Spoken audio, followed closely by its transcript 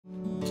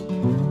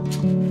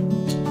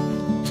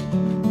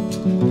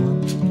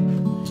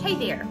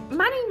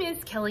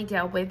Kelly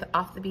Dale with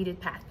Off the Beaded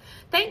Path.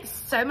 Thanks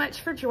so much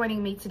for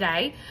joining me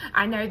today.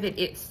 I know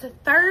that it's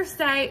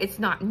Thursday. It's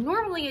not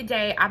normally a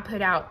day I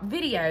put out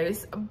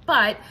videos,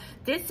 but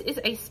this is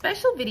a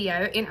special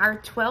video in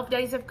our 12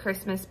 Days of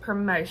Christmas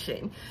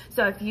promotion.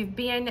 So if you've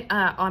been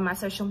on my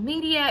social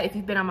media, if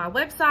you've been on my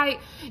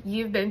website,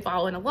 you've been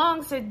following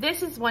along. So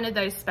this is one of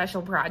those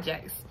special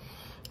projects.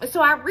 So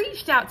I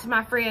reached out to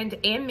my friend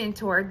and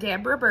mentor,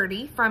 Deborah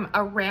Birdie from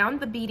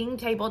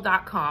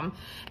AroundTheBeadingTable.com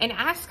and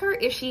asked her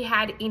if she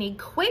had any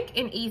quick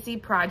and easy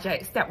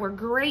projects that were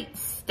great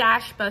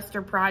stash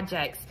buster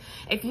projects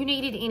if you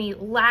needed any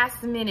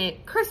last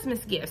minute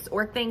Christmas gifts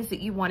or things that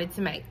you wanted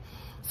to make.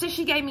 So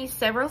she gave me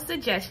several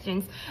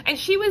suggestions and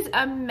she was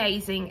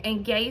amazing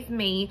and gave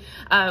me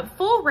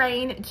full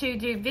reign to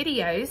do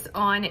videos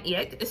on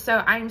it.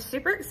 So I'm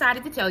super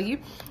excited to tell you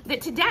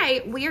that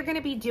today we are going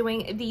to be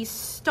doing the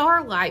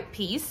Starlight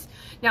piece.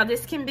 Now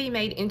this can be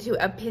made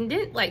into a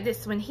pendant like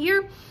this one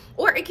here,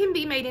 or it can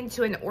be made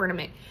into an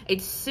ornament.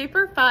 It's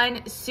super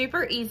fun,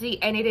 super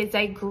easy, and it is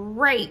a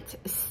great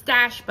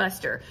stash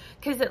buster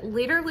because it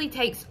literally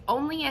takes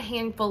only a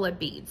handful of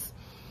beads.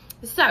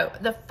 So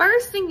the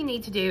first thing you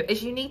need to do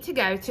is you need to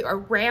go to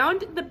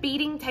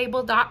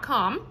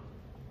AroundTheBeadingTable.com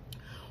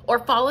or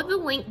follow the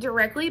link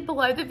directly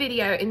below the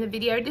video in the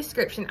video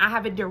description. I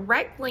have a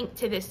direct link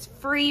to this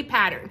free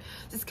pattern.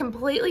 It's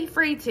completely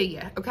free to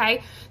you,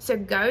 okay? So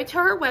go to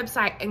our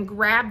website and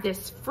grab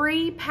this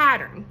free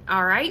pattern,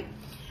 all right?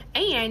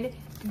 And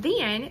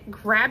then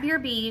grab your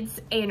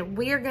beads and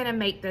we're gonna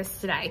make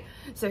this today.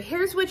 So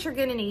here's what you're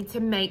gonna need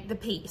to make the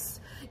piece.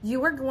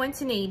 You are going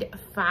to need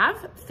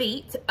 5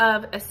 feet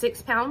of a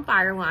 6-pound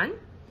FireLine.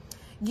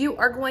 You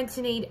are going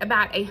to need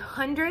about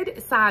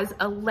 100 size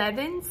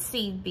 11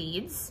 seed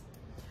beads.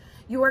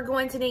 You are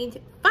going to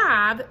need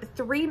 5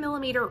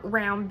 3mm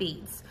round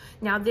beads.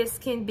 Now this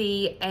can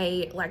be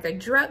like a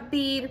drop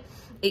bead,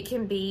 it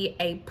can be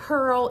a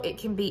pearl, it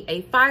can be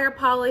a fire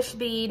polished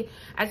bead,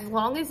 as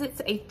long as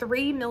it's a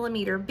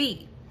 3mm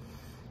bead.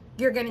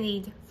 You're gonna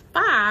need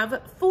 5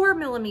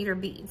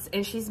 4mm beads,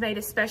 and she's made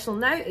a special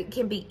note. It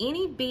can be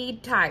any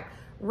bead type: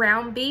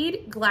 round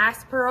bead,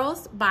 glass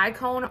pearls,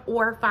 bicone,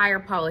 or fire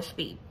polished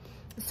bead.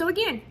 So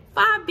again,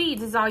 5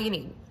 beads is all you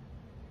need.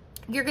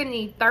 You're gonna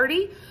need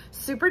 30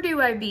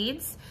 SuperDuo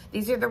beads.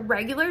 These are the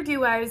regular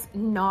duos,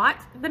 not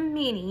the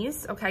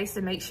minis, okay?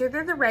 So make sure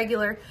they're the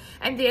regular.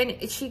 And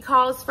then she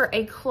calls for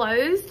a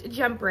closed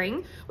jump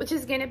ring, which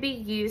is gonna be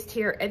used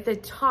here at the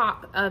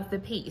top of the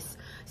piece.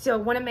 So I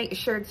wanna make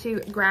sure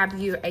to grab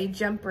you a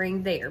jump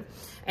ring there.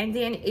 And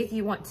then if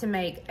you want to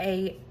make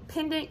a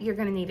pendant, you're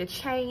gonna need a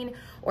chain,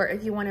 or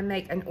if you wanna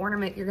make an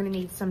ornament, you're gonna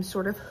need some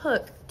sort of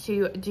hook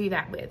to do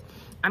that with.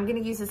 I'm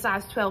gonna use a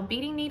size 12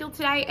 beading needle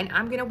today, and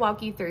I'm gonna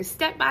walk you through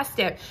step by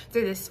step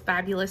through this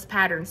fabulous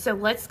pattern. So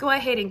let's go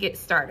ahead and get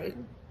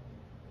started.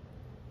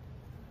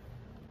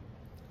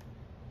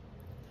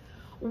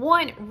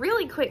 One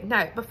really quick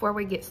note before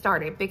we get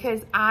started,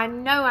 because I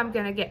know I'm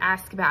gonna get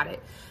asked about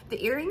it.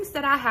 The earrings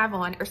that I have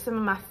on are some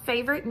of my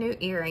favorite new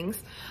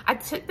earrings. I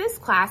took this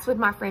class with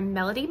my friend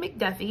Melody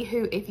McDuffie,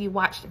 who, if you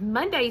watched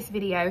Monday's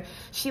video,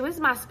 she was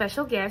my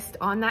special guest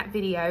on that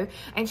video,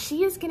 and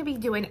she is gonna be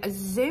doing a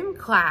Zoom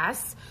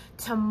class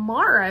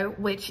tomorrow,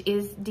 which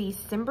is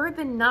December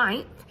the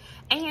 9th.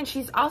 And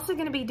she's also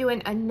going to be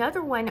doing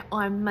another one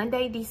on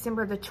Monday,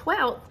 December the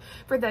 12th,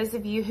 for those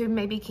of you who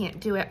maybe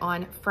can't do it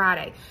on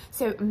Friday.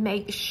 So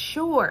make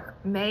sure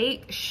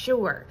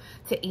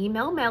to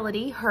email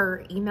Melody.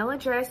 Her email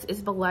address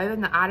is below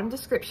in the item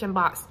description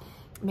box.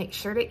 Make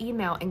sure to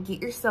email and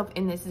get yourself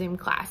in this Zoom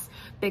class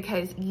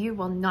because you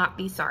will not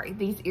be sorry.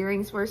 These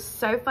earrings were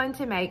so fun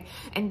to make,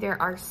 and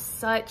there are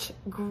such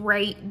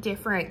great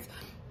different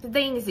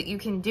things that you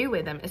can do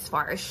with them as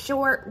far as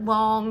short,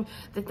 long,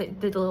 the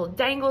little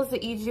dangles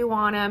that you do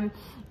on them.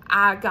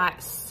 I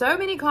got so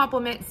many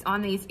compliments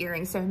on these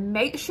earrings, so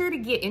make sure to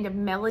get into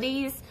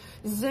Melody's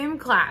Zoom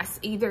class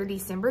either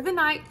December the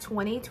 9th,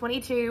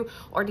 2022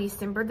 or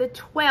December the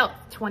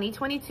 12th,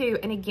 2022.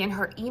 And again,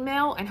 her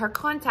email and her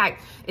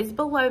contact is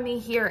below me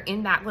here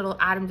in that little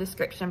item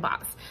description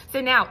box.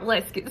 So now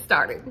let's get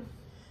started.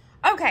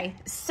 Okay,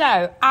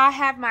 so I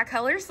have my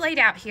colors laid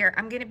out here.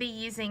 I'm going to be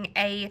using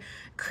a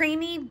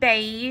creamy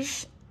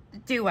beige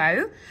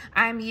duo.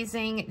 I'm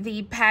using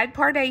the Pad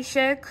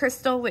Pardacia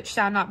crystal, which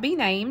shall not be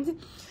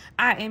named.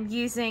 I am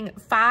using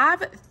 5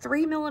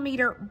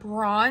 3mm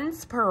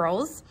bronze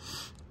pearls,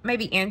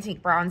 maybe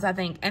antique bronze, I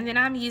think. And then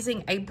I'm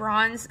using a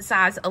bronze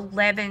size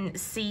 11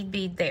 seed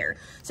bead there.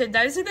 So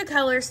those are the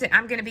colors that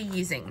I'm going to be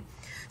using.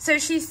 So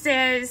she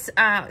says,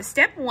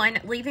 step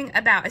 1, leaving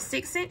about a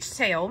 6-inch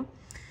tail.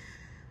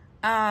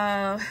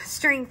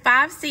 String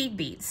 5 seed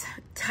beads.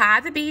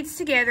 Tie the beads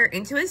together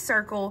into a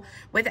circle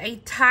with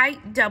a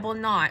tight double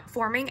knot,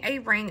 forming a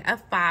ring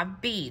of 5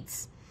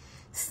 beads.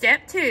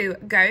 Step 2,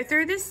 go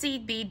through the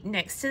seed bead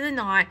next to the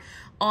knot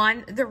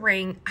on the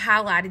ring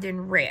highlighted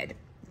in red.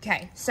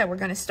 Okay, so we're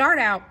going to start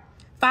out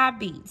 5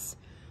 beads.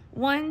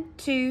 1,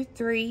 2,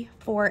 3,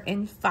 4,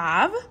 and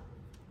 5. We're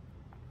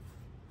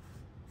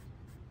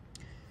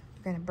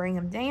going to bring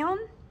them down.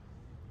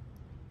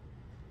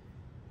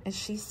 And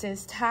she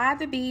says, tie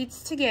the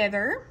beads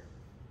together.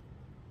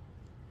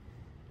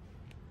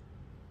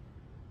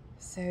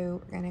 So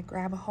we're gonna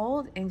grab a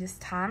hold and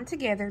just tie them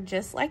together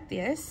just like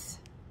this.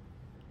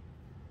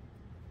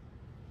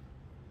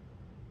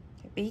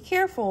 Okay, be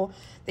careful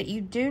that you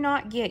do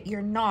not get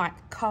your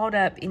knot caught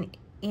up in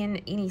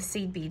any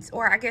seed beads,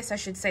 or I guess I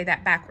should say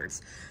that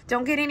backwards.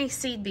 Don't get any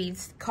seed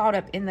beads caught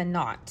up in the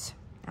knot,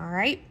 all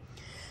right?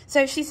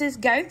 So she says,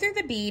 go through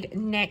the bead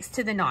next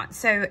to the knot.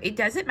 So it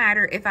doesn't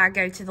matter if I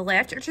go to the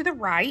left or to the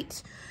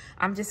right.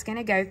 I'm just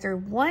gonna go through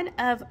one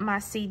of my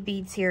seed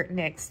beads here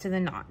next to the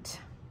knot.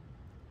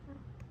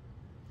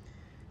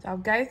 So I'll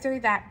go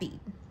through that bead.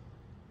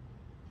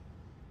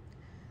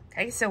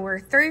 Okay, so we're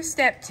through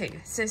step 2.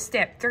 So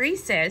step 3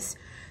 says,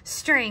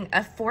 string a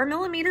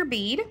 4mm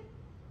bead.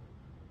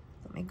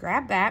 Let me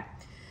grab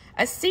that.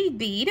 A seed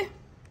bead,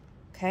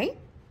 okay.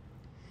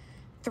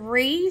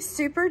 3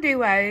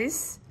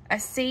 SuperDuos, a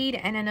seed,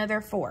 and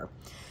another 4.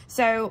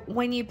 So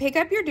when you pick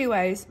up your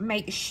duos,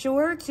 make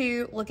sure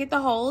to look at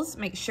the holes,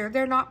 make sure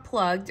they're not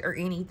plugged or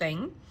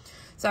anything.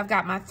 So I've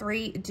got my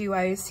 3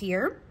 duos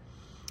here.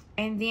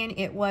 And then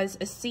it was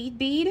a seed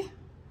bead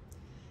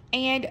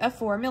and a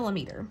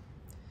 4mm.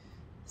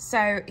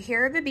 So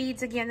here are the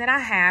beads again that I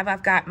have.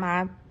 I've got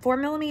my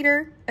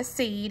 4mm, a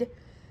seed,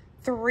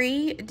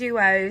 3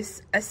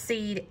 duos, a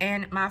seed,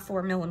 and my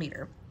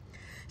 4mm.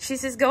 She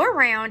says, go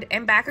around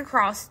and back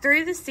across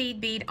through the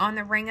seed bead on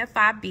the ring of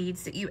 5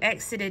 beads that you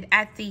exited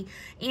at the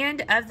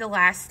end of the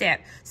last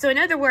step. So in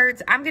other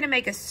words, I'm going to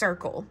make a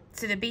circle.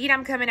 So the bead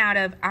I'm coming out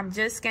of, I'm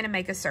just going to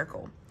make a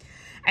circle.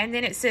 And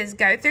then it says,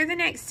 go through the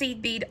next seed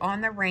bead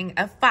on the ring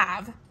of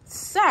 5.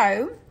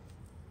 So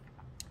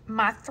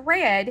my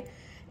thread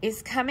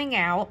is coming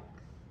out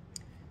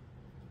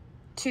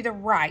to the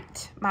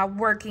right, my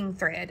working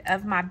thread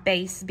of my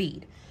base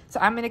bead. So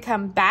I'm going to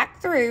come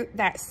back through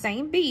that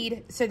same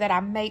bead so that I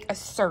make a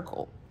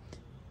circle.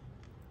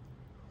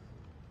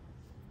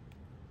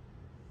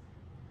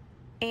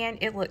 And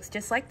it looks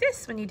just like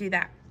this when you do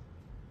that.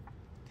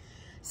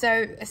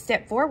 So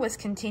step 4 was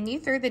continue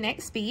through the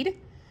next bead.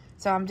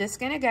 So I'm just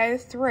going to go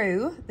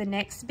through the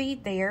next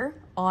bead there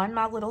on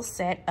my little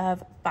set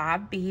of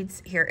 5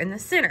 beads here in the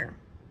center.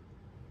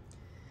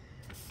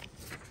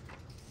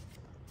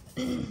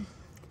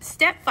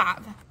 Step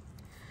 5,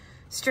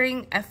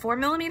 string a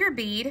 4mm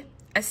bead,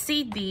 a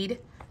seed bead,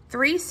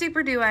 3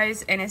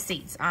 SuperDuos, and a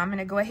seed. So I'm going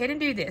to go ahead and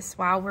do this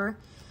while we're,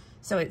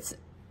 so it's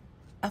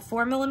a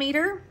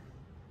 4mm,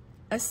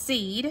 a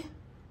seed,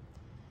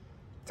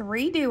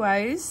 3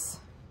 duos,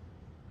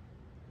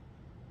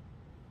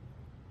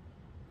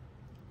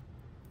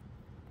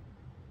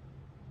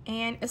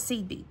 and a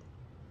seed bead.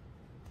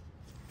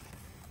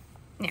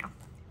 Now,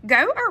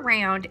 go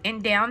around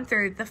and down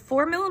through the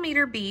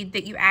 4mm bead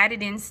that you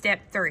added in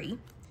step 3.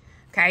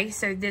 Okay,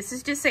 so this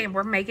is just saying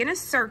we're making a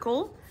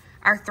circle.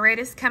 Our thread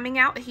is coming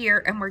out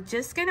here, and we're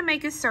just going to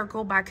make a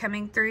circle by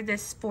coming through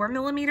this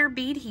 4mm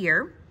bead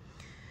here.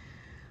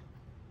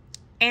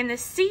 And the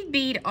seed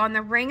bead on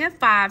the ring of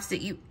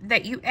 5s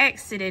that you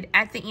exited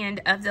at the end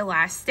of the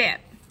last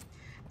step.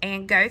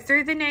 And go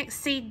through the next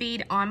seed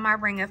bead on my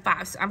ring of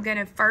 5. So I'm going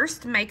to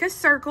first make a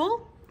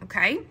circle,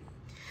 okay?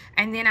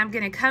 And then I'm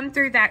going to come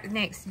through that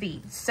next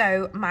bead.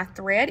 So my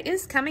thread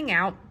is coming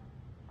out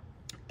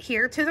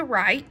here to the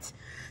right.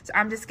 So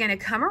I'm just going to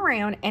come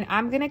around and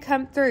I'm going to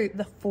come through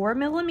the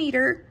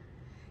 4mm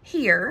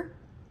here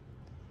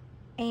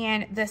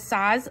and the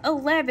size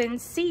 11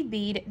 seed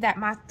bead that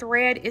my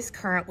thread is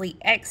currently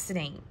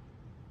exiting.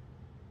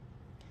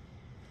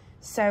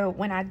 So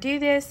when I do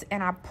this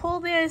and I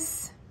pull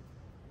this,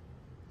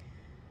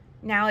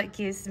 now it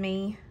gives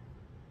me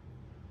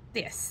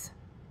this.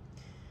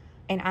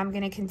 And I'm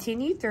going to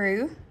continue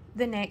through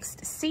the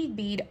next seed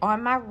bead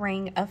on my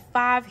ring of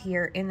 5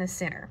 here in the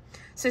center.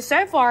 So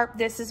far,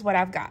 this is what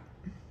I've got.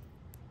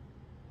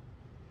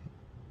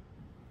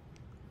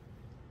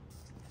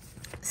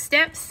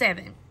 Step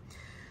 7,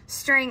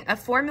 string a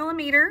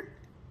 4mm,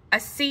 a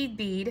seed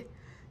bead,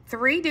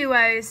 3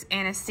 duos,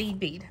 and a seed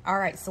bead. All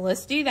right, so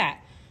let's do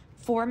that.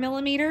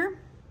 4mm,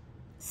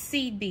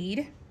 seed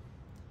bead,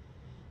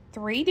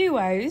 3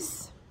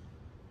 duos,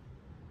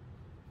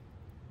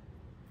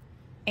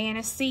 and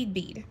a seed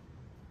bead.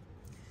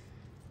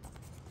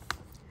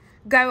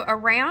 Go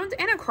around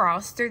and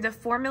across through the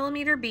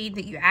 4mm bead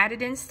that you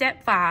added in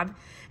step 5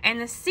 and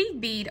the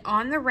seed bead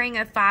on the ring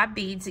of 5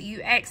 beads that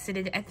you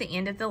exited at the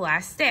end of the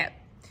last step.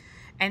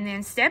 And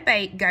then step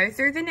 8, go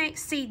through the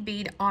next seed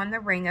bead on the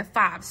ring of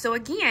 5. So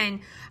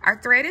again, our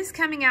thread is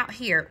coming out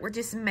here. We're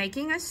just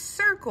making a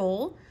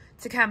circle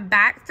to come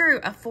back through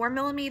a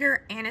 4mm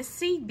and a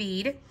seed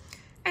bead.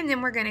 And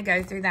then we're going to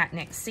go through that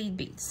next seed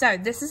bead. So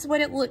this is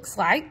what it looks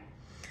like.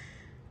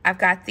 I've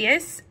got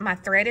this. My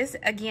thread is,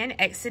 again,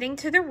 exiting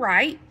to the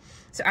right.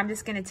 So I'm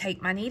just going to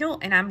take my needle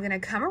and I'm going to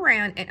come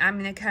around and I'm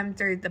going to come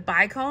through the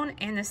bicone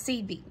and the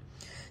seed bead.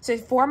 So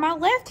for my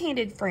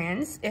left-handed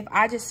friends, if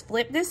I just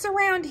flip this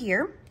around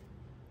here,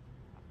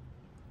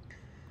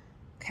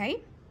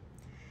 okay,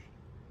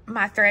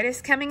 my thread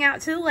is coming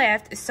out to the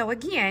left. So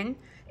again,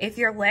 If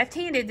you're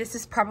left-handed, this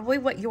is probably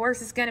what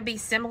yours is going to be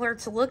similar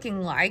to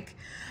looking like.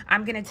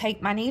 I'm going to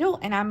take my needle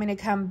and I'm going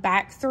to come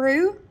back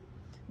through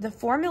the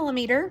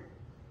 4mm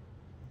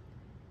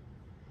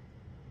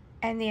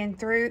and then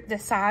through the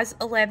size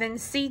 11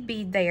 seed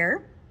bead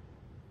there.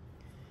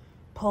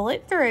 Pull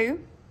it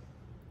through.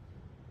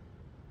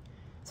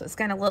 So it's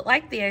going to look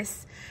like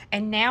this.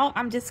 And now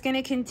I'm just going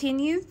to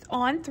continue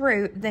on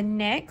through the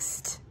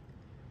next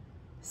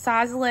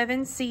size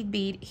 11 seed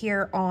bead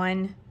here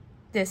on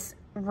this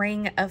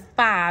ring of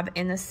 5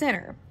 in the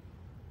center.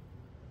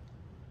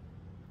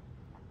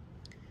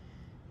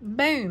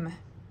 Boom.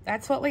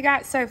 That's what we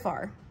got so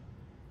far.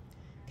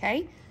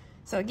 Okay.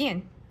 So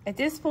again, at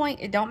this point,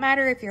 it don't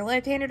matter if you're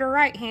left-handed or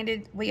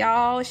right-handed. We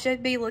all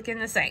should be looking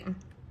the same.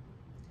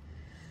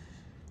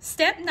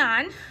 Step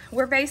 9,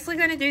 we're basically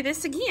going to do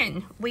this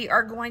again. We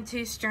are going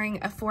to string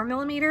a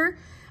 4mm,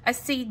 a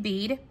seed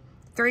bead,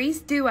 3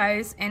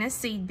 duos, and a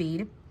seed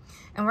bead.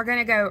 And we're going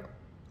to go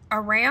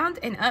around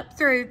and up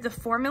through the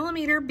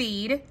 4mm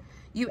bead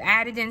you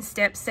added in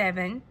step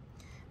 7,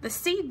 the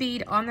seed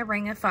bead on the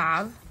ring of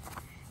 5,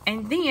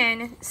 and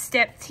then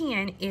step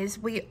 10 is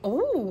we're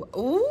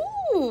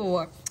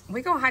going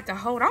to have to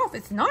hold off.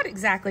 It's not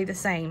exactly the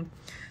same.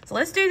 So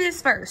let's do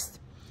this first.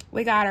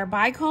 We got our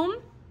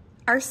bicone,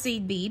 our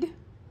seed bead,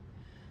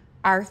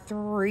 our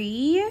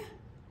 3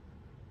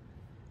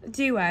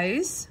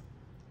 duos,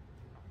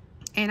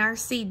 and our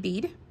seed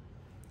bead.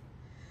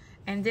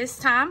 And this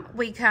time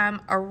we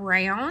come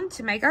around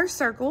to make our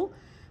circle.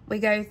 We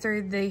go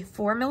through the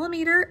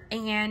 4mm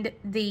and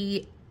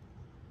the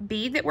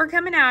bead that we're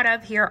coming out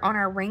of here on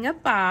our ring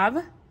of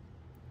 5.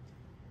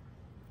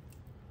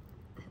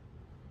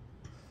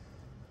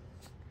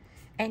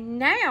 And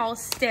now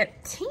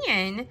step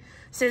 10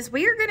 says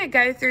we are going to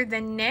go through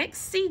the next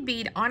seed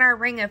bead on our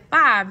ring of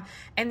 5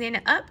 and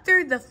then up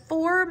through the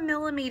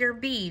 4mm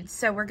bead.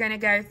 So we're going to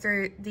go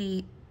through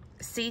the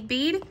seed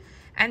bead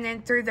and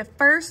then through the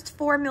first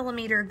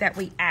 4mm that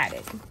we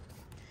added.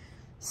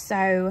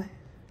 So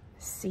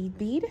seed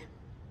bead.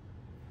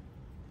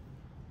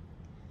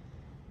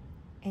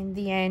 And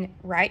then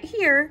right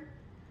here,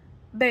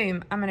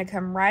 boom, I'm going to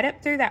come right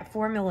up through that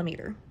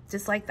 4mm,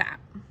 just like that.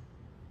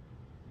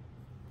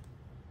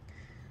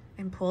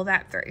 And pull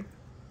that through.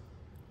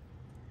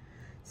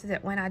 So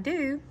that when I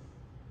do,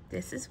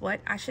 this is what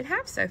I should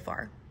have so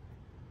far.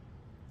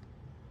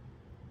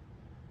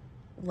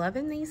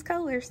 Loving these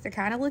colors. They're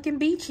kind of looking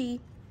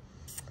beachy.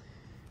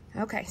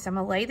 Okay, so I'm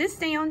going to lay this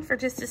down for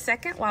just a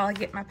second while I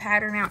get my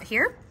pattern out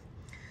here.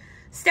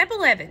 Step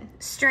 11,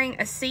 string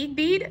a seed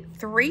bead,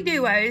 3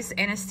 duos,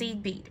 and a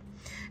seed bead.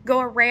 Go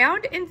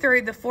around and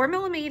through the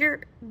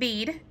 4mm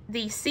bead,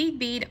 the seed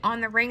bead on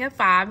the ring of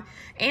 5,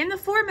 and the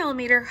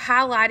 4mm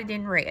highlighted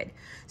in red.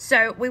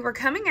 So we were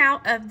coming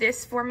out of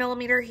this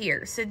 4mm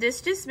here. So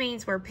this just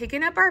means we're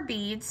picking up our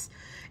beads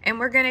and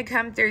we're going to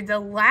come through the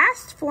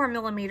last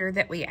 4mm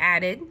that we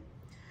added,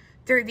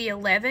 through the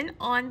 11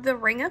 on the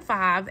ring of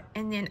 5,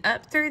 and then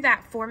up through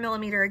that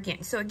 4mm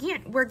again. So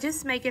again, we're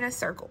just making a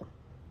circle.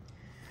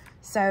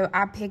 So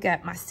I pick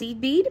up my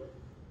seed bead,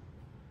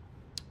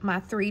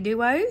 my 3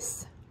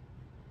 duos,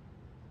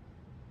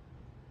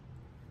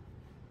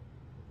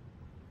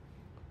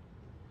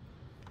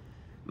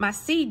 my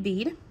seed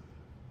bead,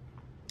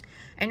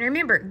 and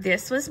remember,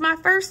 this was my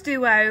first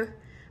duo,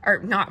 or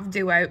not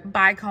duo,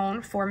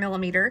 bicone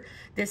 4mm.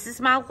 This is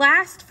my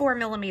last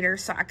 4mm,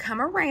 so I come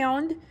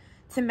around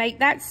to make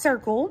that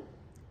circle.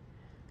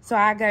 So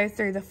I go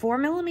through the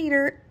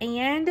 4mm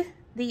and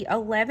the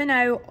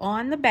 11-0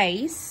 on the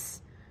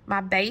base, my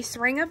base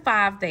ring of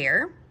 5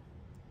 there.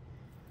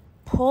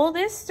 Pull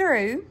this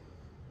through,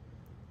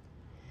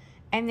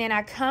 and then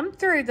I come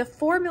through the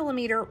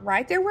 4mm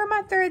right there where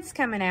my thread's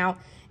coming out.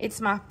 It's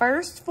my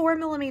first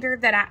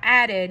 4mm that I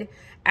added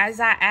as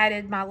I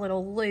added my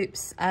little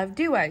loops of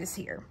duos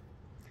here.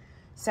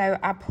 So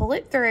I pull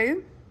it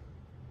through,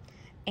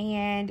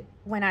 and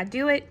when I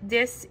do it,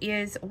 this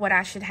is what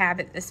I should have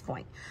at this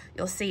point.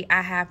 You'll see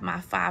I have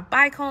my 5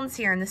 bicones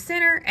here in the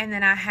center, and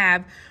then I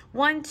have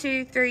 1,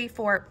 2, 3,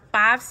 4,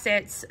 5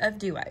 sets of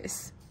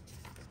duos.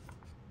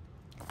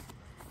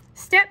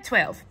 Step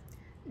 12,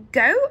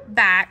 go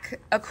back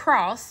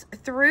across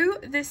through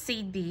the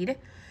seed bead,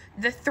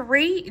 the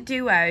 3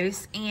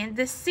 duos, and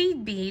the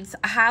seed beads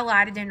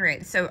highlighted in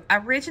red. So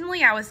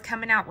originally I was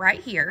coming out right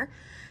here.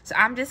 So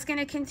I'm just going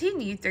to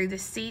continue through the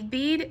seed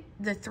bead,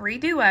 the 3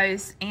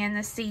 duos, and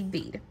the seed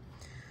bead.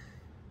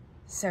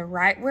 So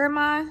right where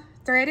my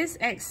thread is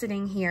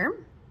exiting here,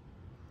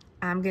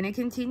 I'm going to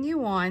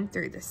continue on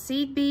through the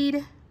seed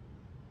bead,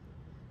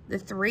 the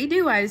 3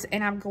 duos,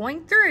 and I'm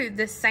going through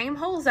the same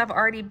holes I've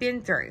already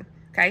been through.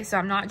 Okay, so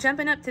I'm not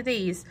jumping up to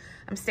these.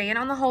 I'm staying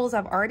on the holes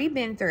I've already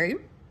been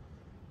through.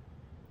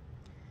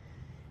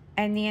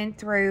 And then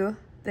through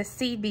the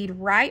seed bead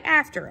right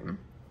after them.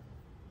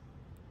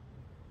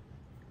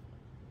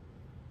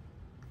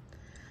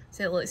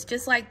 So it looks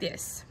just like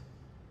this.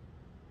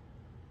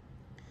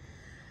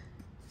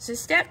 So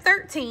step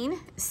 13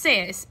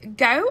 says,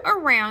 go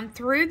around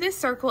through the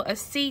circle of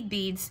seed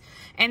beads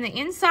and the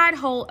inside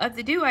hole of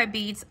the duo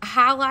beads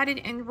highlighted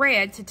in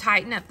red to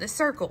tighten up the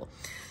circle.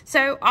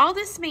 So all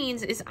this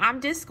means is I'm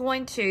just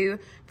going to,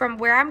 from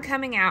where I'm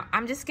coming out,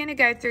 I'm just going to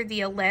go through the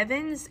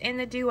 11s and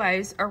the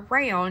duos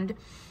around,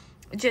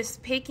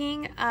 just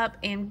picking up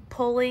and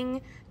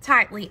pulling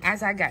tightly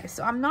as I go.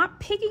 So I'm not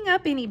picking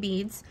up any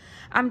beads.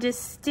 I'm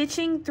just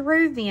stitching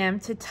through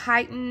them to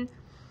tighten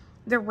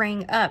the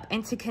ring up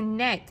and to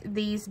connect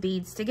these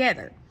beads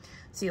together.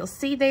 So you'll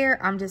see there,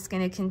 I'm just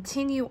going to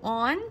continue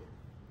on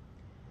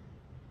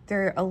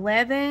through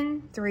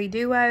 11, 3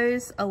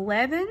 duos,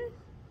 11,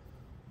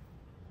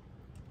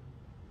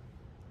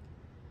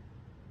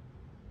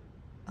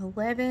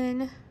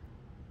 11,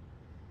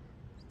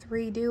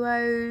 3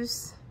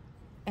 duos,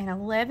 and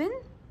 11.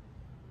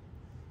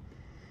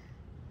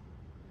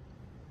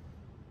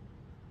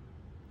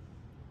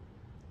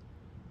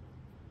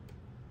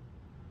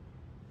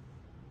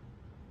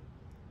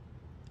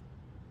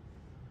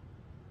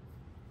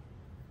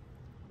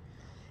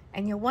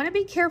 And you'll want to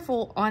be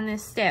careful on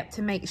this step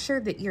to make sure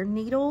that your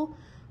needle,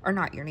 or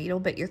not your needle,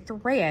 but your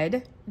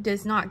thread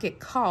does not get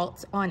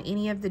caught on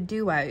any of the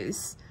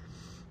duos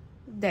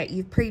that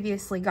you've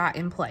previously got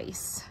in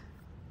place.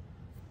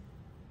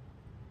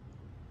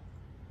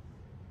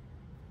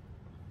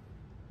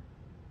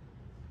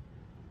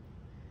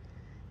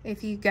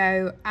 If you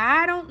go,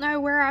 I don't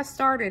know where I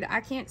started, I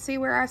can't see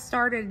where I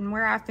started and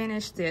where I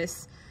finished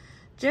this,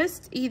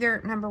 just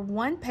either, number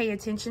one, pay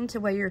attention to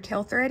where your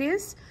tail thread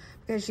is,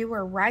 because you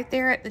were right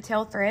there at the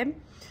tail thread,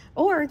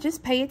 or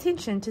just pay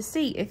attention to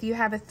see if you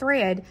have a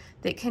thread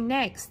that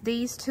connects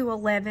these two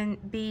 11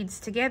 beads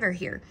together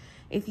here.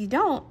 If you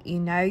don't, you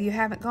know you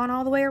haven't gone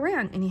all the way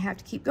around and you have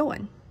to keep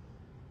going.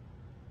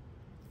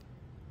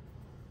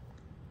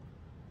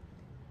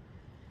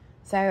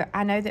 So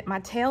I know that my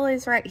tail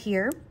is right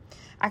here.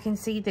 I can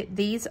see that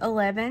these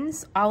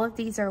 11s, all of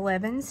these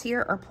 11s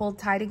here are pulled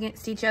tight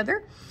against each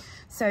other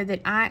so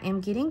that I am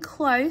getting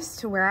close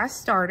to where I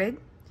started.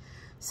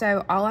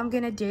 So all I'm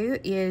going to do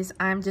is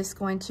I'm just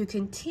going to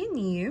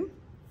continue.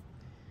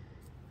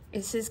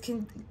 It says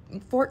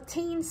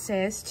 14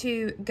 says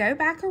to go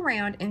back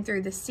around and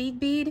through the seed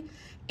bead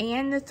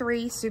and the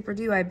 3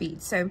 SuperDuo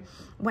beads. So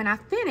when I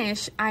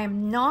finish, I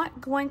am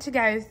not going to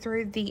go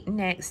through the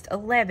next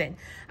 11.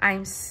 I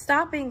am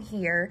stopping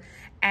here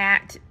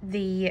at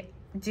the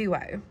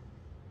duo.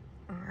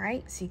 All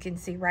right, so you can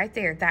see right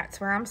there,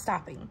 that's where I'm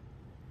stopping.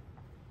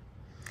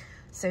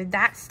 So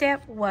that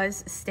step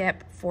was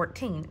step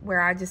 14, where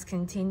I just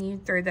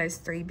continued through those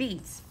 3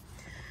 beads.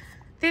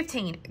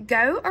 15,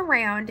 go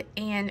around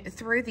and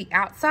through the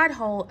outside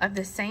hole of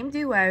the same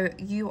duo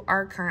you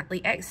are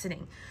currently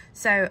exiting.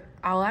 So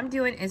all I'm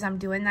doing is I'm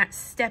doing that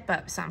step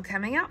up. So I'm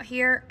coming out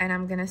here and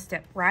I'm gonna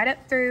step right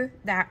up through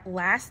that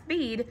last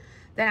bead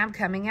that I'm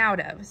coming out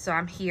of. So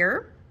I'm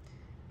here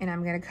and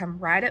I'm gonna come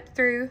right up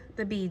through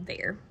the bead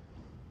there.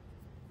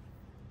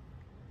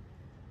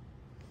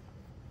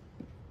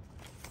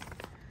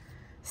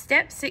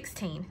 Step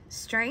 16,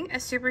 string a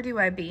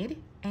SuperDuo bead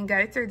and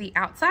go through the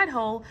outside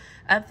hole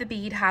of the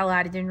bead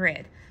highlighted in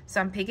red. So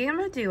I'm picking up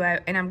a duo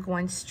and I'm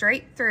going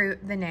straight through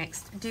the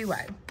next duo.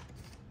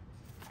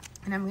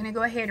 And I'm gonna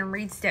go ahead and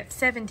read step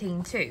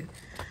 17 too.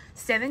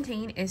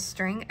 17 is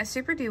string a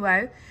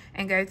SuperDuo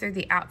and go through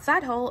the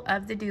outside hole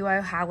of the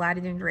duo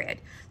highlighted in red.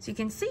 So you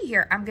can see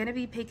here, I'm gonna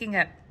be picking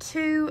up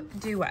 2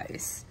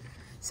 duos.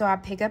 So I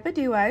pick up a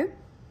duo,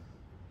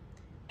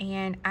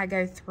 and I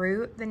go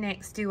through the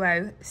next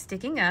duo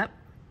sticking up,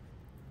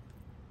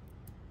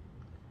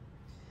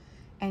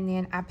 and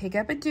then I pick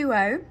up a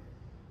duo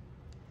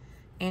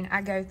and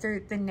I go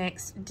through the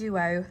next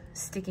duo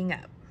sticking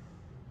up.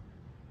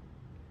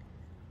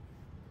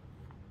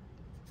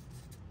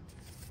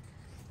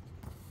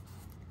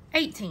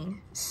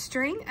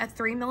 String a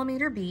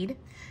 3mm bead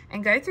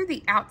and go through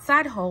the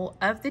outside hole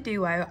of the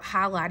duo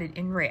highlighted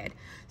in red.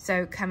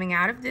 So coming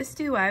out of this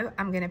duo,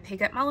 I'm going to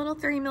pick up my little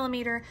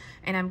 3mm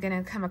and I'm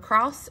going to come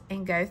across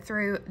and go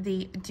through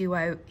the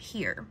duo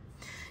here.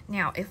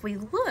 Now, if we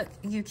look,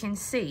 you can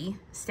see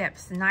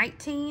steps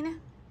 19,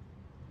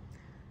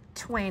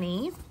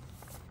 20,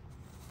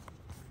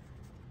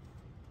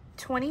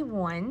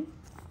 21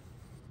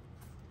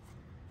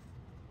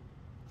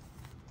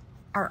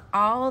 are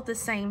all the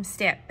same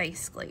step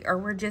basically, or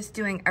we're just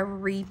doing a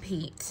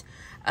repeat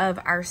of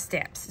our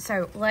steps.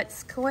 So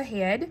let's go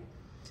ahead.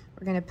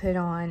 We're going to put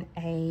on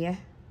a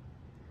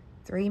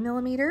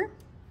 3mm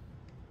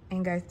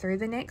and go through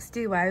the next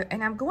duo,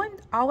 and I'm going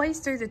always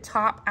through the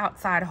top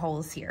outside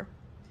holes here.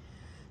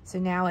 So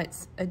now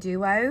it's a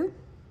duo,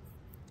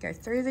 go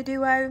through the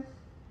duo,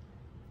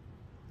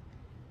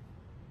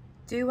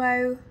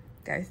 duo,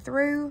 go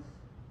through,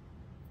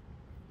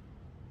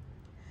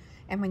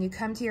 and when you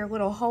come to your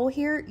little hole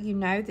here, you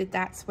know that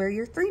that's where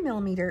your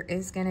 3mm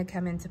is going to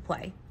come into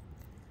play.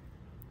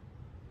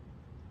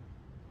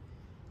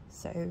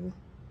 So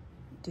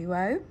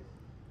duo,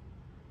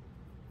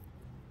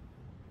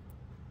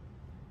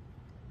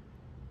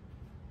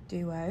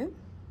 duo,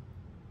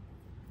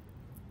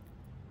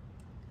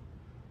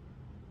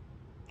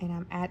 And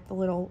I'm at the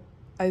little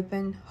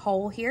open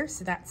hole here,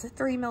 so that's a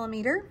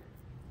 3mm.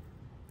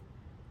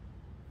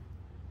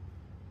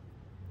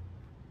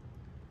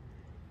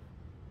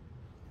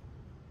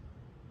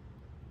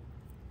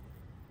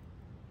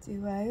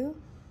 Duo,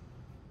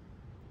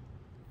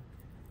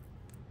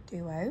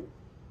 duo,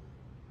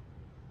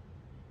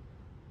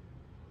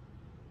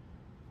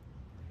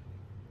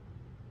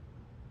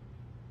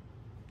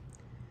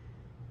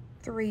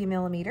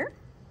 $3mm.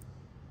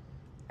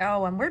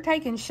 Oh, and we're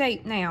taking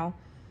shape now.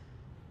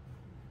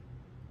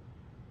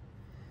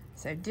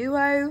 So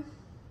duo,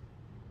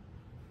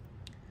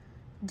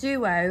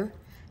 duo,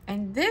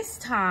 and this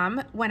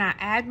time when I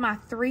add my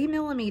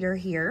 3mm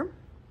here,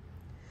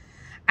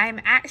 I'm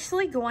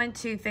actually going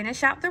to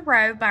finish out the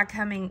row by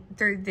coming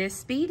through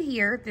this bead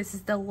here. This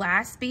is the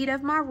last bead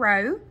of my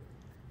row.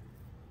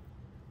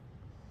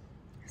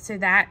 So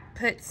that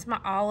puts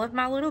all of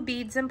my little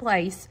beads in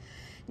place.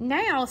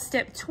 Now,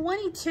 step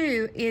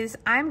 22 is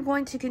I'm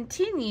going to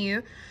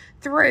continue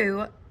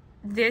through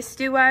this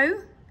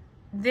duo,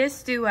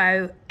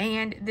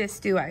 and this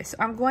duo. So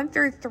I'm going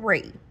through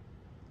 3.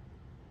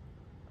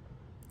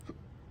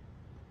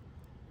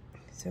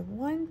 So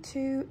 1,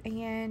 2,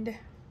 and...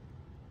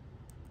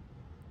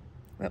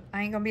 well,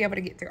 I ain't gonna be able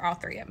to get through all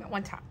 3 of them at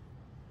one time.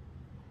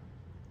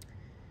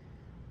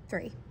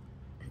 3.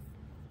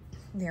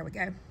 There we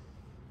go.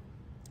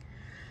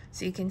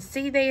 So you can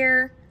see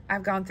there,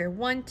 I've gone through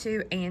 1,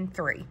 2, and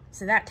 3.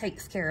 So that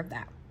takes care of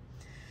that.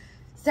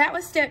 So that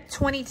was step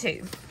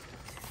 22.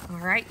 All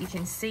right, you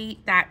can see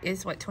that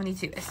is what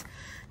 22 is.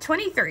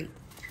 23,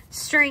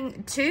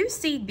 string 2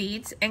 seed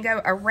beads and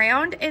go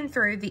around and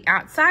through the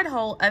outside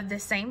hole of the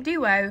same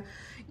duo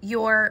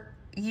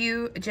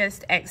you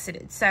just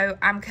exited. So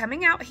I'm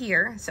coming out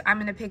here, so I'm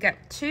going to pick up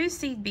 2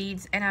 seed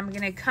beads and I'm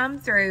going to come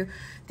through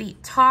the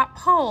top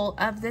hole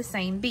of the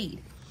same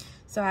bead.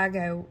 So I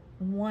go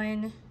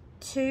 1,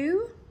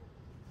 2,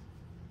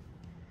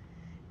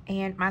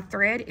 and my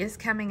thread is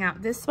coming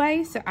out this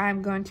way, so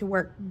I'm going to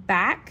work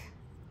back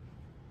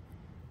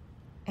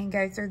and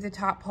go through the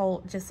top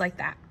hole just like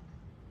that.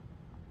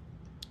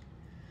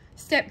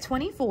 Step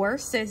 24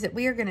 says that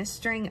we are going to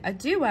string a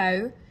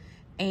duo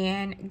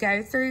and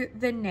go through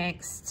the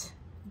next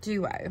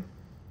duo.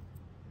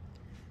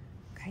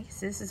 Okay,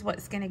 so this is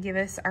what's going to give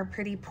us our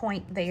pretty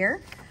point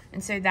there.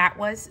 And so that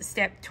was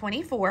step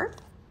 24.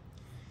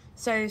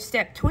 So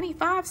step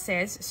 25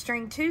 says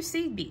string 2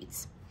 seed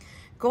beads.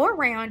 Go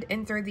around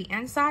and through the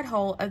inside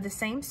hole of the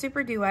same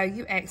SuperDuo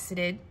you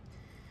exited,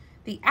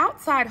 the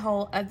outside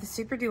hole of the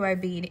SuperDuo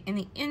bead, and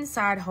the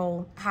inside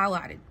hole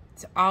highlighted.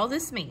 So all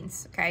this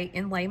means, okay,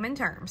 in layman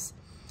terms,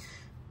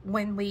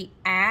 when we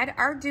add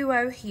our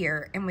duo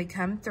here and we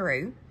come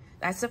through,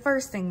 that's the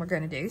first thing we're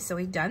going to do. So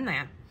we've done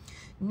that.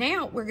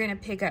 Now we're going to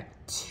pick up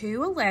 2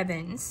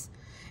 11s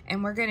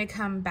and we're going to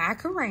come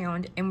back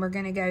around and we're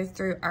going to go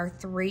through our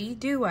 3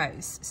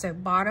 duos. So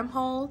bottom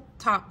hole,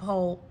 top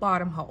hole,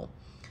 bottom hole.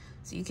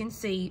 So you can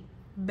see,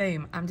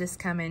 boom, I'm just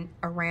coming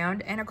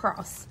around and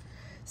across.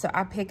 So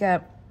I pick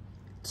up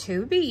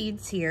 2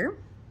 beads here.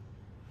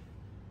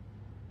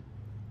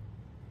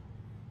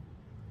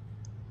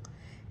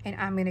 And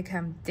I'm going to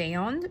come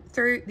down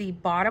through the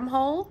bottom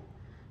hole,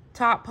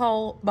 top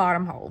hole,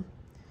 bottom hole.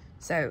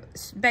 So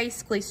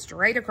basically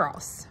straight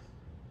across.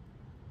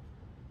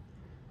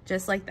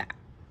 Just like that.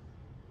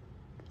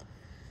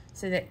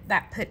 So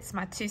that puts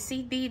my 2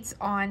 seed beads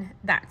on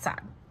that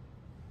side.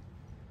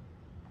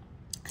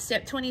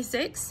 Step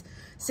 26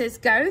 says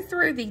go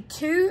through the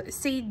 2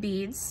 seed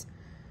beads.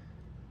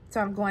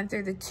 So I'm going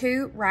through the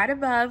 2 right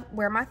above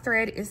where my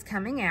thread is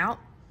coming out,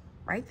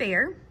 right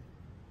there.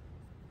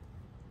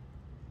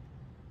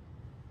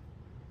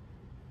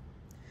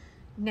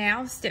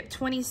 Now, step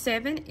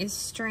 27 is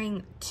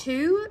string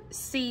 2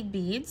 seed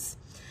beads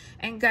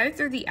and go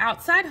through the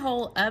outside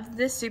hole of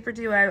the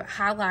SuperDuo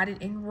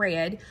highlighted in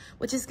red,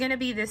 which is going to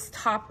be this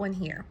top one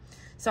here.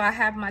 So I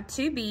have my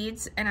 2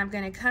 beads and I'm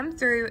going to come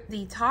through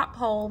the top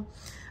hole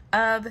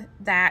of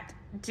that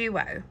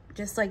duo,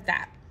 just like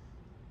that.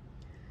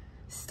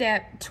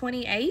 Step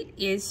 28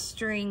 is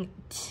string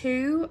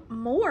 2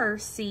 more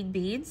seed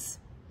beads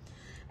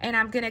and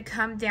I'm going to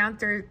come down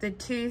through the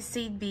 2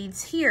 seed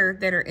beads here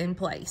that are in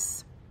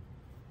place.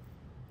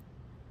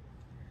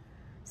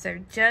 So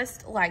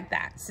just like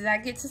that. So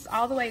that gets us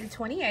all the way to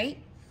 28.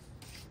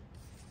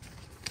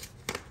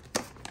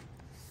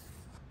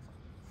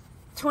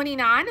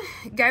 29,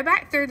 go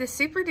back through the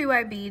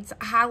SuperDuo beads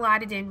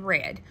highlighted in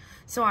red.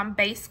 So I'm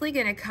basically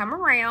going to come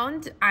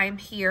around. I'm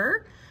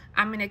here.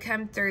 I'm going to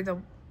come through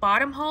the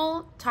bottom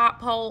hole,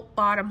 top hole,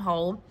 bottom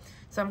hole.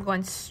 So I'm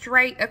going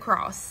straight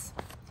across.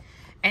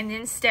 And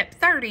then step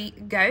 30,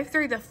 go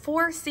through the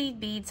 4 seed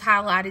beads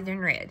highlighted in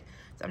red.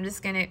 So I'm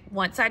just going to,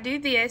 once I do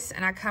this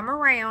and I come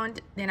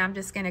around, then I'm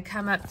just going to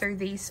come up through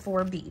these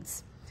 4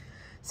 beads.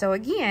 So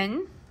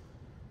again,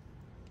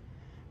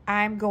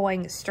 I'm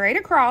going straight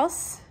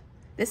across.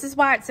 This is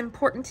why it's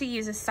important to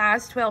use a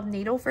size 12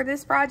 needle for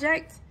this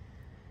project.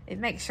 It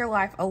makes your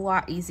life a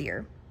lot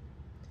easier.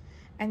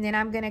 And then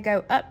I'm going to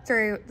go up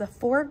through the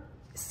 4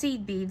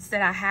 seed beads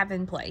that I have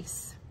in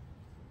place.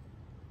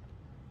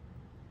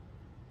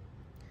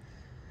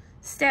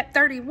 Step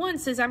 31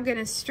 says I'm going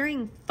to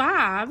string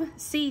 5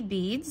 seed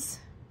beads.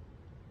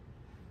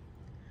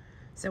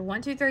 So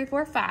 1, 2, 3,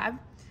 4, 5.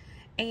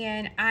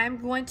 And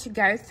I'm going to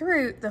go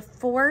through the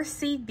 4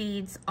 seed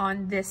beads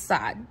on this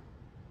side.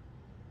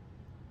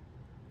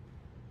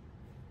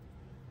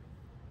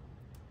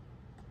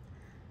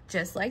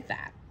 Just like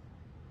that.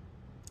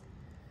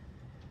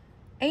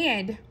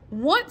 And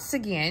once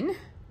again,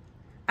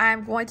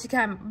 I'm going to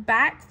come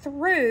back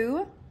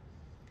through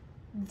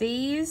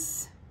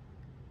these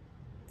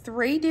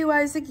 3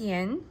 duos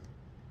again.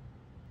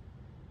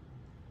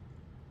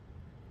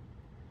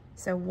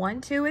 So 1,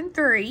 2, and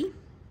 3.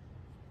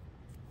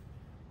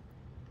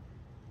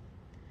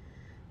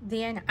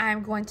 Then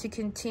I'm going to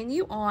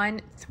continue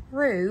on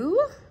through,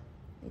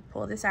 let me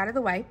pull this out of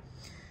the way,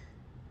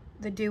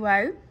 the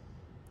duo,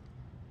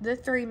 the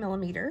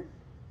 3mm,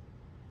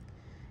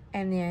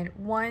 and then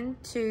 1,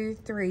 2,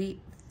 3,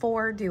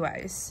 4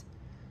 duos.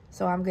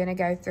 So I'm going to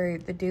go through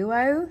the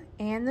duo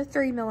and the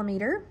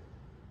 3mm.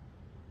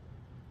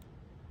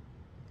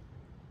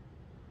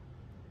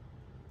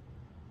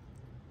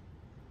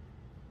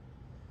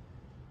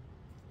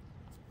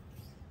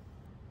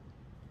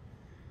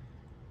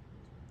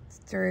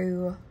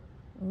 Through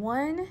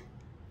 1,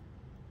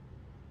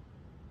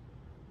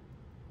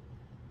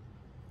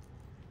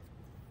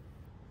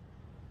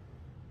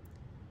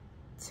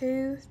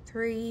 2,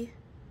 3,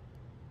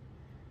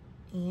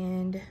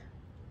 and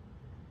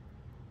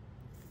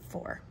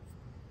 4.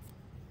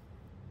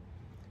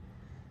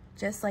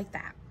 Just like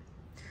that.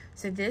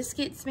 So this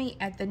gets me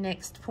at the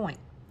next point.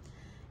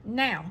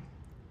 Now,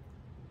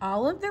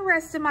 all of the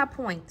rest of my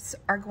points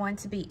are going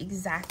to be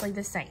exactly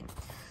the same.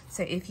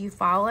 So if you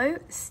follow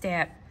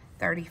step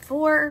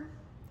 34,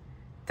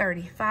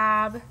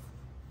 35,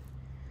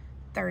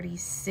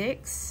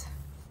 36,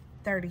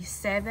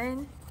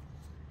 37,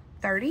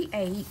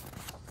 38,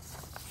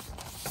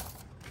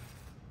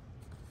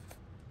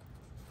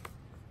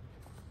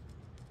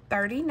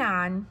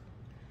 39,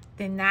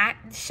 then that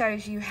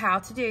shows you how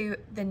to do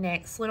the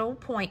next little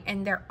point,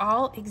 and they're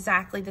all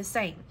exactly the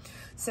same.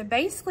 So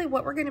basically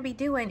what we're going to be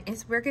doing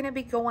is we're going to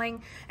be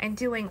going and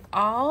doing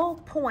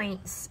all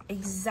points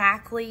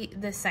exactly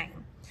the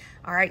same.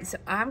 All right, so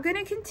I'm going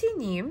to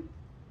continue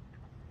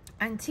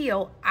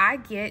until I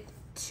get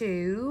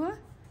to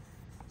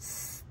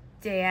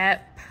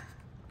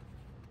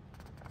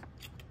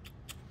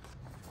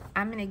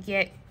I'm going to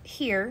get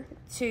here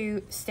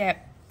to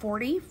step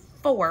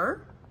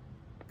 44.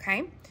 Okay,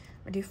 I'm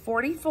gonna do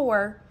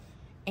 44,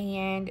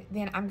 and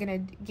then I'm gonna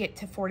get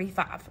to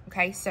 45.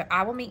 Okay, so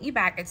I will meet you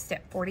back at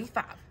step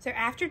 45. So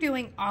after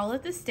doing all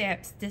of the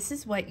steps, this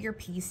is what your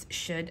piece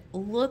should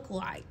look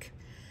like.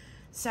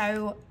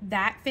 So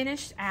that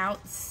finished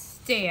out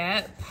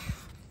step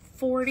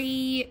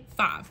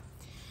 45.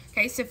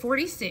 Okay, so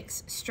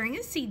 46, string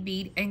a seed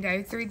bead and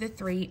go through the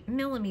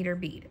 3mm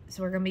bead.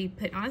 So we're gonna be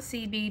putting on a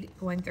seed bead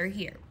going through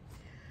here.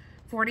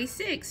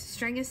 46,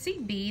 string a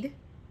seed bead,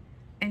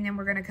 and then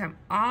we're gonna come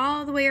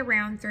all the way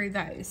around through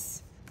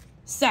those.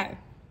 So,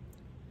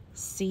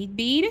 seed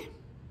bead,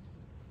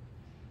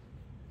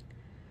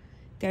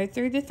 go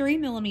through the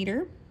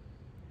 3mm,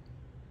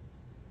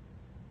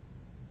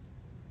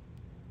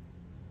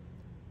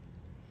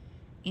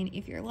 and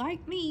if you're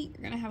like me,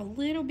 you're gonna have a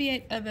little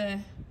bit of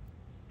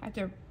have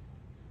to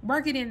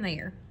work it in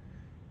there.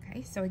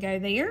 Okay, so we go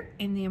there,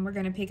 and then we're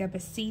gonna pick up a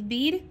seed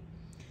bead,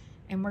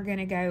 and we're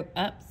gonna go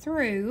up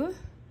through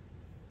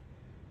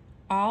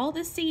all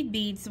the seed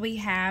beads we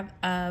have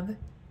of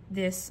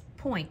this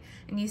point.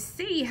 And you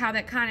see how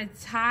that kind of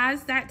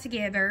ties that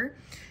together.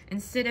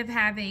 Instead of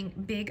having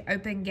big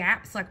open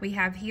gaps like we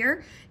have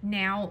here,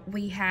 now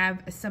we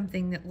have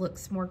something that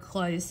looks more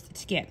closed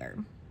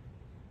together.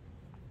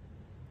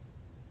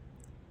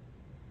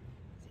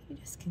 So you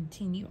just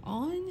continue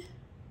on.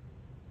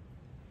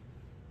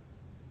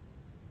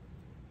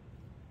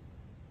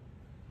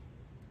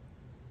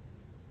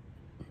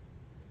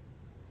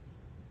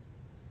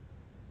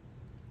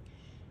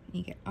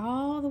 You get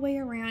all the way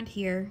around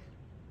here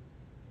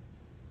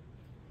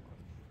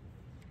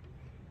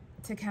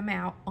to come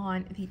out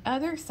on the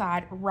other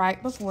side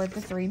right before the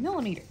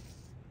 3mm.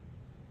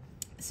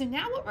 So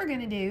now what we're going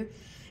to do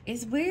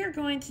is we're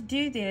going to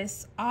do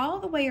this all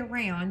the way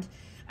around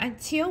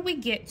until we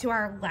get to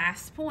our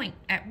last point,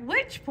 at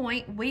which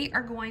point we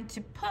are going to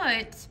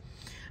put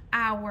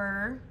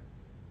our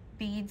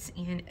beads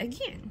in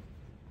again.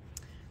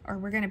 Or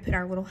we're going to put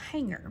our little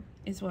hanger,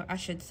 is what I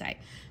should say.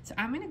 So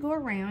I'm going to go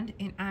around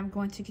and I'm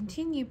going to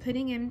continue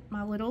putting in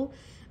my little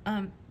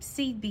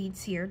seed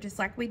beads here, just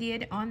like we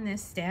did on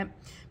this step.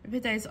 I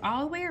put those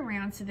all the way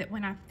around so that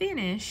when I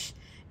finish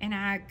and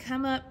I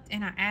come up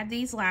and I add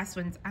these last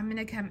ones, I'm going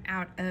to come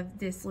out of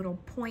this little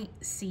point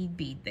seed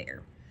bead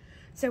there.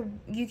 So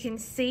you can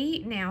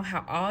see now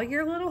how all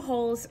your little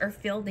holes are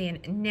filled in.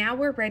 Now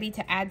we're ready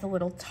to add the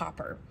little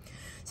topper.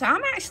 So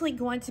I'm actually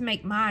going to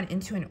make mine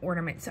into an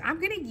ornament. So I'm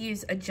going to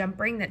use a jump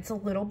ring that's a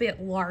little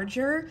bit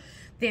larger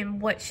than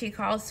what she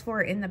calls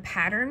for in the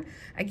pattern.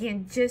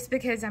 Again, just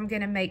because I'm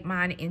going to make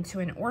mine into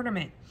an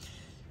ornament.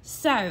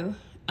 So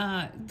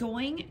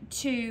going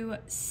to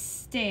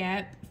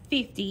step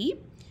 50,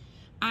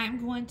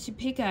 I'm going to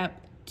pick up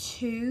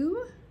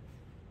 2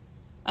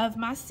 of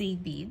my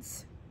seed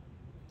beads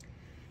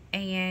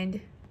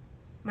and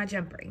my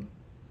jump ring.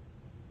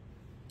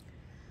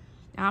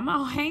 Now I'm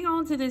gonna hang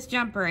on to this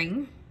jump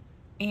ring,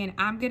 and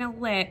I'm gonna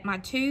let my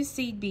 2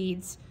 seed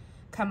beads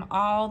come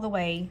all the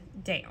way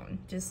down,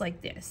 just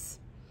like this.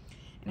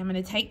 And I'm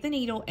gonna take the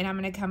needle and I'm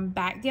gonna come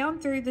back down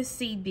through the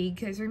seed bead,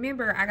 because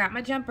remember, I got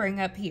my jump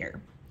ring up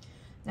here.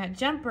 That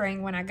jump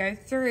ring, when I go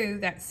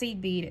through that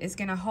seed bead, is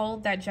gonna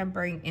hold that jump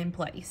ring in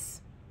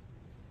place.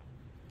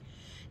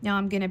 Now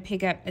I'm gonna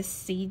pick up a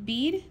seed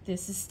bead.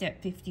 This is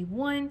step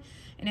 51.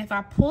 And if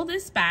I pull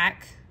this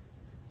back,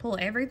 pull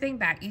everything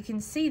back, you can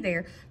see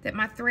there that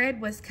my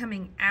thread was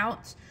coming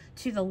out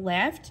to the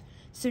left.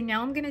 So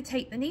now I'm gonna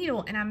take the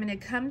needle and I'm gonna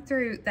come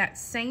through that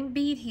same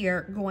bead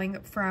here, going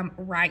from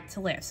right to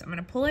left. So I'm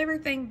gonna pull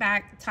everything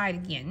back tight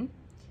again.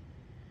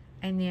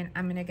 And then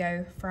I'm gonna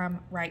go from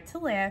right to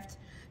left,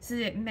 so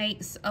that it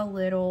makes a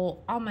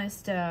little,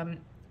 almost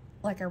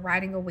like a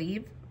right angle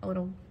weave, a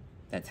little,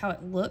 that's how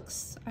it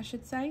looks, I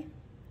should say.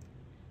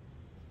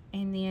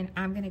 And then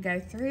I'm gonna go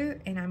through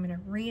and I'm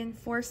gonna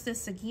reinforce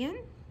this again.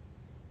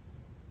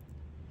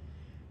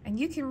 And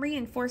you can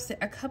reinforce it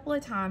a couple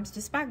of times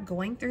just by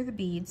going through the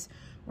beads.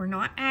 We're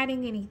not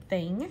adding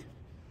anything.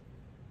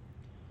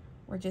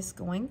 We're just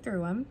going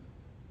through them.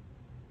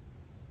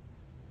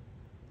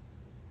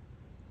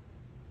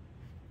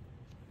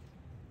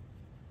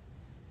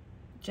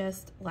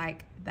 Just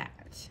like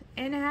that.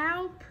 And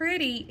how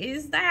pretty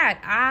is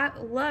that? I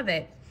love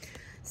it.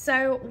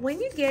 So when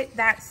you get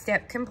that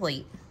step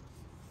complete,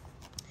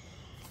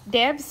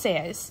 Deb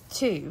says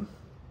to,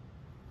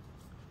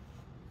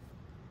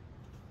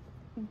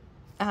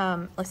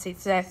 let's see,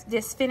 so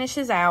this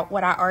finishes out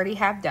what I already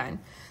have done.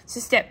 So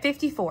step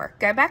 54,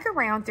 go back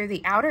around through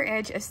the outer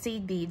edge of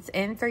seed beads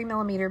and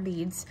 3mm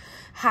beads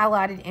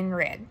highlighted in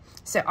red.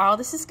 So all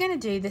this is going to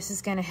do, this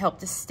is going to help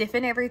to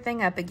stiffen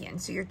everything up again.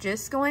 So you're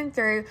just going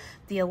through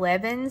the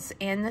 11s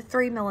and the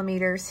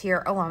 3mm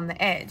here along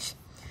the edge.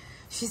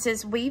 She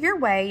says, weave your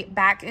way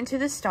back into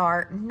the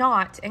star,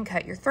 knot, and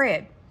cut your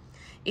thread.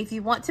 If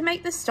you want to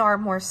make the star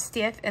more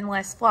stiff and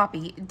less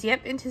floppy,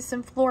 dip into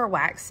some floor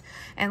wax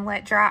and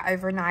let dry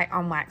overnight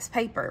on wax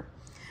paper.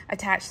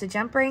 Attach the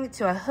jump ring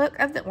to a hook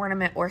of the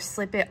ornament or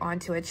slip it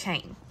onto a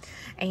chain.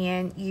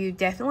 And you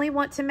definitely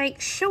want to make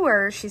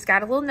sure, she's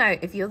got a little note,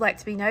 if you would like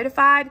to be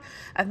notified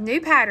of new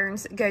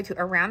patterns, go to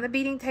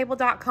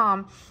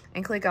aroundthebeadingtable.com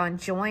and click on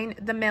join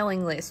the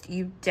mailing list.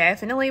 You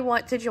definitely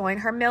want to join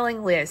her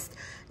mailing list.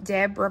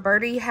 Deb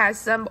Roberti has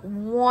some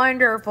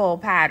wonderful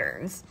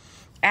patterns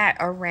at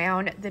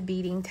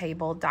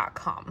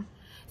aroundthebeadingtable.com.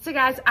 So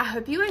guys, I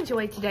hope you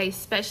enjoyed today's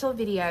special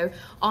video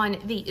on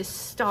the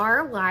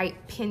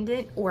Starlight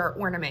pendant or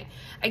ornament.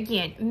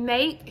 Again,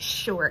 make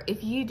sure,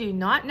 if you do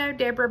not know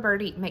Deborah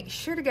Birdie, make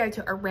sure to go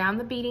to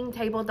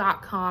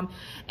aroundthebeadingtable.com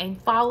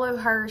and follow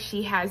her.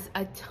 She has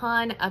a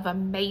ton of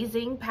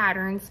amazing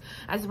patterns,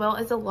 as well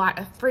as a lot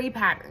of free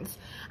patterns.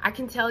 I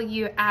can tell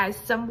you, as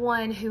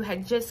someone who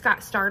had just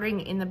got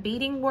starting in the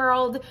beading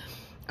world,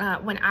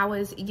 when I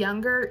was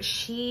younger,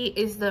 she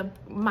is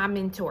my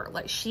mentor.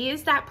 Like, she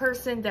is that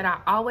person that I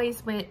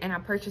always went and I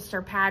purchased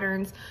her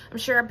patterns. I'm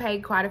sure I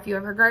paid quite a few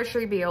of her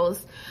grocery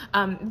bills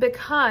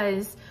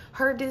because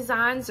her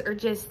designs are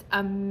just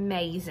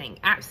amazing,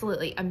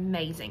 absolutely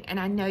amazing. And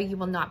I know you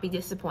will not be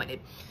disappointed.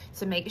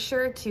 So make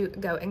sure to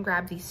go and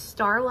grab the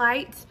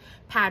Starlight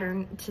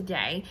pattern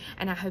today.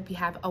 And I hope you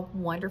have a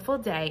wonderful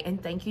day. And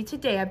thank you to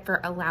Deb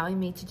for allowing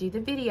me to do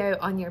the video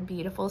on your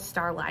beautiful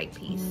Starlight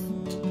piece.